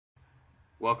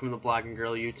Welcome to the Blog and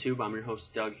Girl YouTube. I'm your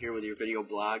host Doug here with your video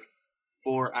blog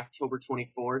for October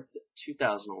 24th,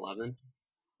 2011.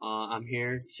 I'm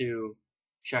here to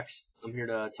talk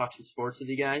some sports with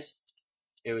you guys.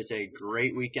 It was a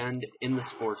great weekend in the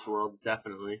sports world,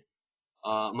 definitely.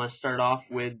 I'm gonna start off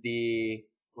with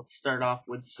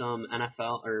some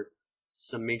NFL or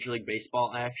some Major League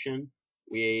Baseball action.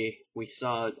 We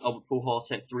saw Albert Pujols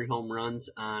hit 3 home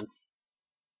runs on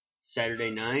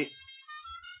Saturday night.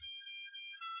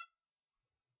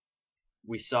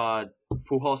 We saw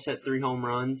Pujols hit 3 home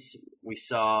runs. We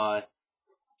saw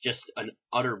just an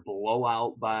utter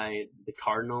blowout by the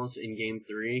Cardinals in Game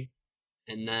 3.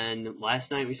 And then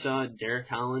last night we saw Derek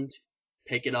Holland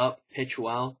pick it up, pitch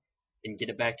well, and get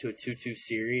it back to a 2-2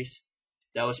 series.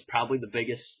 That was probably the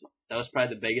biggest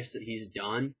that he's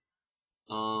done.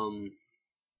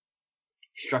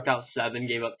 Struck out 7,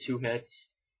 gave up 2 hits,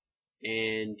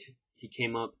 and he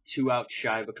came up 2 outs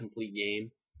shy of a complete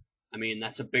game. I mean,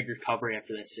 that's a big recovery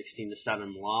after that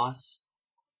 16-7 loss.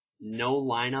 No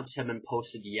lineups have been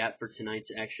posted yet for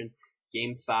tonight's action.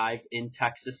 Game 5 in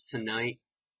Texas tonight.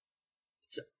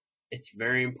 It's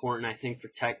very important, I think, for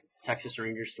Texas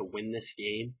Rangers to win this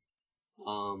game.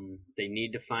 They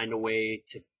need to find a way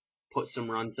to put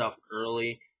some runs up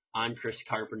early on Chris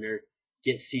Carpenter.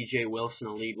 Get C.J. Wilson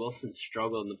a lead. Wilson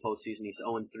struggled in the postseason. He's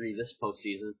 0-3 this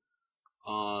postseason.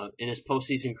 In his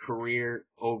postseason career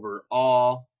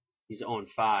overall, he's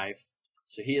 0-5.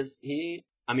 So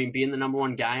being the number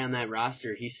 1 guy on that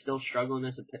roster, he's still struggling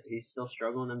in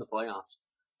the playoffs.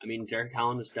 I mean, Derek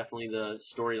Holland was definitely the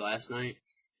story last night,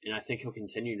 and I think he'll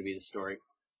continue to be the story.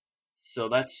 So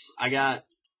I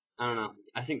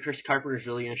think Chris Carpenter's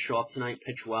really going to show up tonight,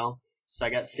 pitch well. So I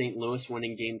got St. Louis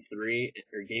winning Game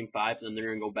 5, then they're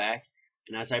going to go back.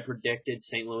 And as I predicted,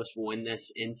 St. Louis will win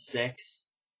this in 6.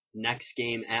 Next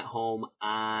game at home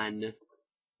on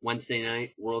Wednesday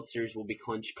night, World Series will be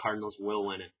clinched. Cardinals will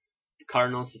win it. The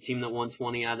Cardinals, the team that won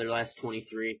 20 out of their last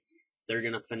 23, they're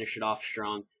going to finish it off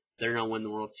strong. They're going to win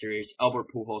the World Series. Albert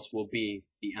Pujols will be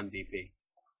the MVP.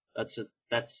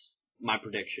 That's my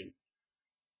prediction.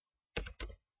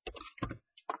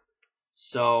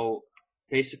 So,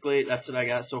 basically, that's what I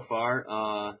got so far.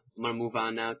 I'm going to move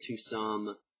on now to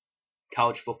some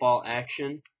college football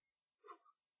action.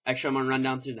 Actually, I'm going to run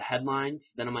down through the headlines.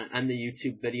 Then I'm going to end the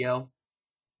YouTube video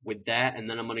with that, and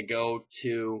then I'm going to go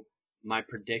to my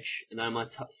prediction, and then I'm going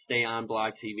to stay on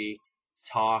Blog TV,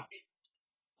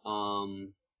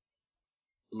 I'm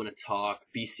going to talk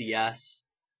BCS,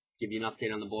 give you an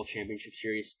update on the Bowl Championship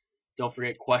Series. Don't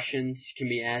forget, questions can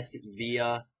be asked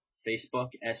via Facebook.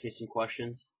 Ask me some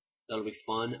questions. That'll be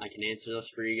fun. I can answer those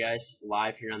for you guys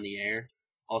live here on the air.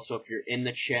 Also, if you're in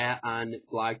the chat on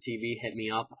Blog TV, hit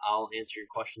me up. I'll answer your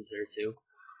questions there too.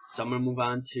 So I'm going to move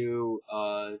on to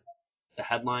the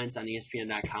headlines on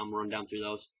ESPN.com. Run down through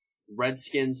those.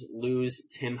 Redskins lose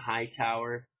Tim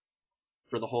Hightower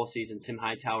for the whole season. Tim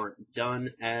Hightower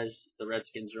done as the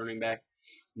Redskins running back.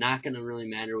 Not going to really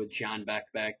matter with John Beck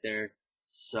back there,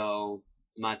 so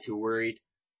I'm not too worried.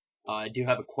 I do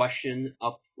have a question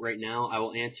up right now. I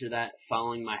will answer that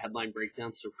following my headline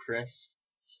breakdown. So Chris,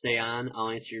 stay on.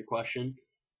 I'll answer your question.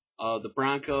 The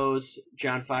Broncos,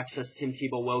 John Fox says Tim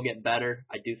Tebow will get better.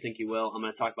 I do think he will. I'm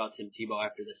going to talk about Tim Tebow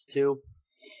after this too.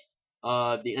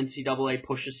 The NCAA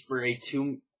pushes for a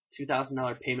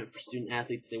 $2,000 payment for student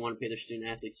athletes. They want to pay their student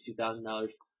athletes $2,000.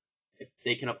 If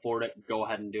they can afford it, go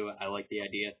ahead and do it. I like the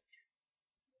idea.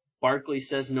 Barkley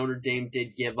says Notre Dame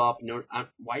did give up.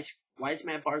 Why does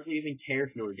Matt Barkley even care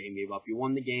if Notre Dame gave up? You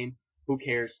won the game. Who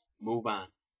cares? Move on.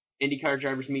 IndyCar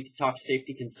drivers meet to talk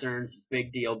safety concerns.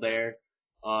 Big deal there.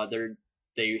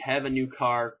 They have a new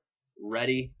car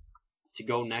ready to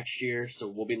go next year, so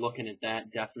we'll be looking at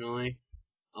that definitely.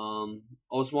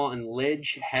 Oswalt and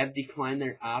Lidge have declined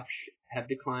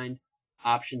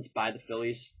options by the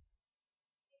Phillies.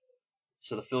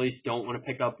 So the Phillies don't want to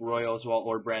pick up Roy Oswalt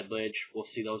or Brad Lidge. We'll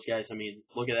see those guys. I mean,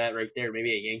 look at that right there.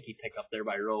 Maybe a Yankee pickup there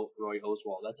by Roy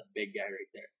Oswalt. That's a big guy right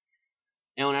there.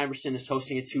 Allen Iverson is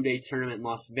hosting a 2-day tournament in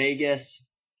Las Vegas.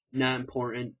 Not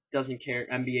important. Doesn't care.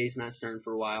 NBA's not starting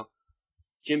for a while.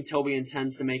 Jim Toby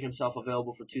intends to make himself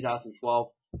available for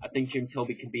 2012. I think Jim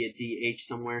Toby could be a DH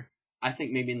somewhere. I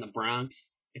think maybe in the Bronx.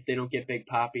 If they don't get Big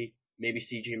Papi, maybe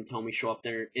see Jim Toby show up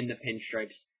there in the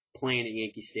pinstripes playing at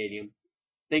Yankee Stadium.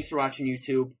 Thanks for watching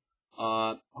YouTube.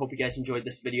 Hope you guys enjoyed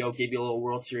this video. Gave you a little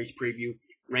World Series preview.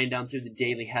 Ran down through the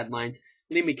daily headlines.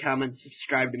 Leave me comments,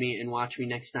 subscribe to me, and watch me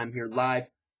next time here live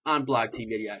on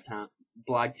blogtv.com.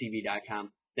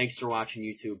 Thanks for watching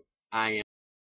YouTube. I am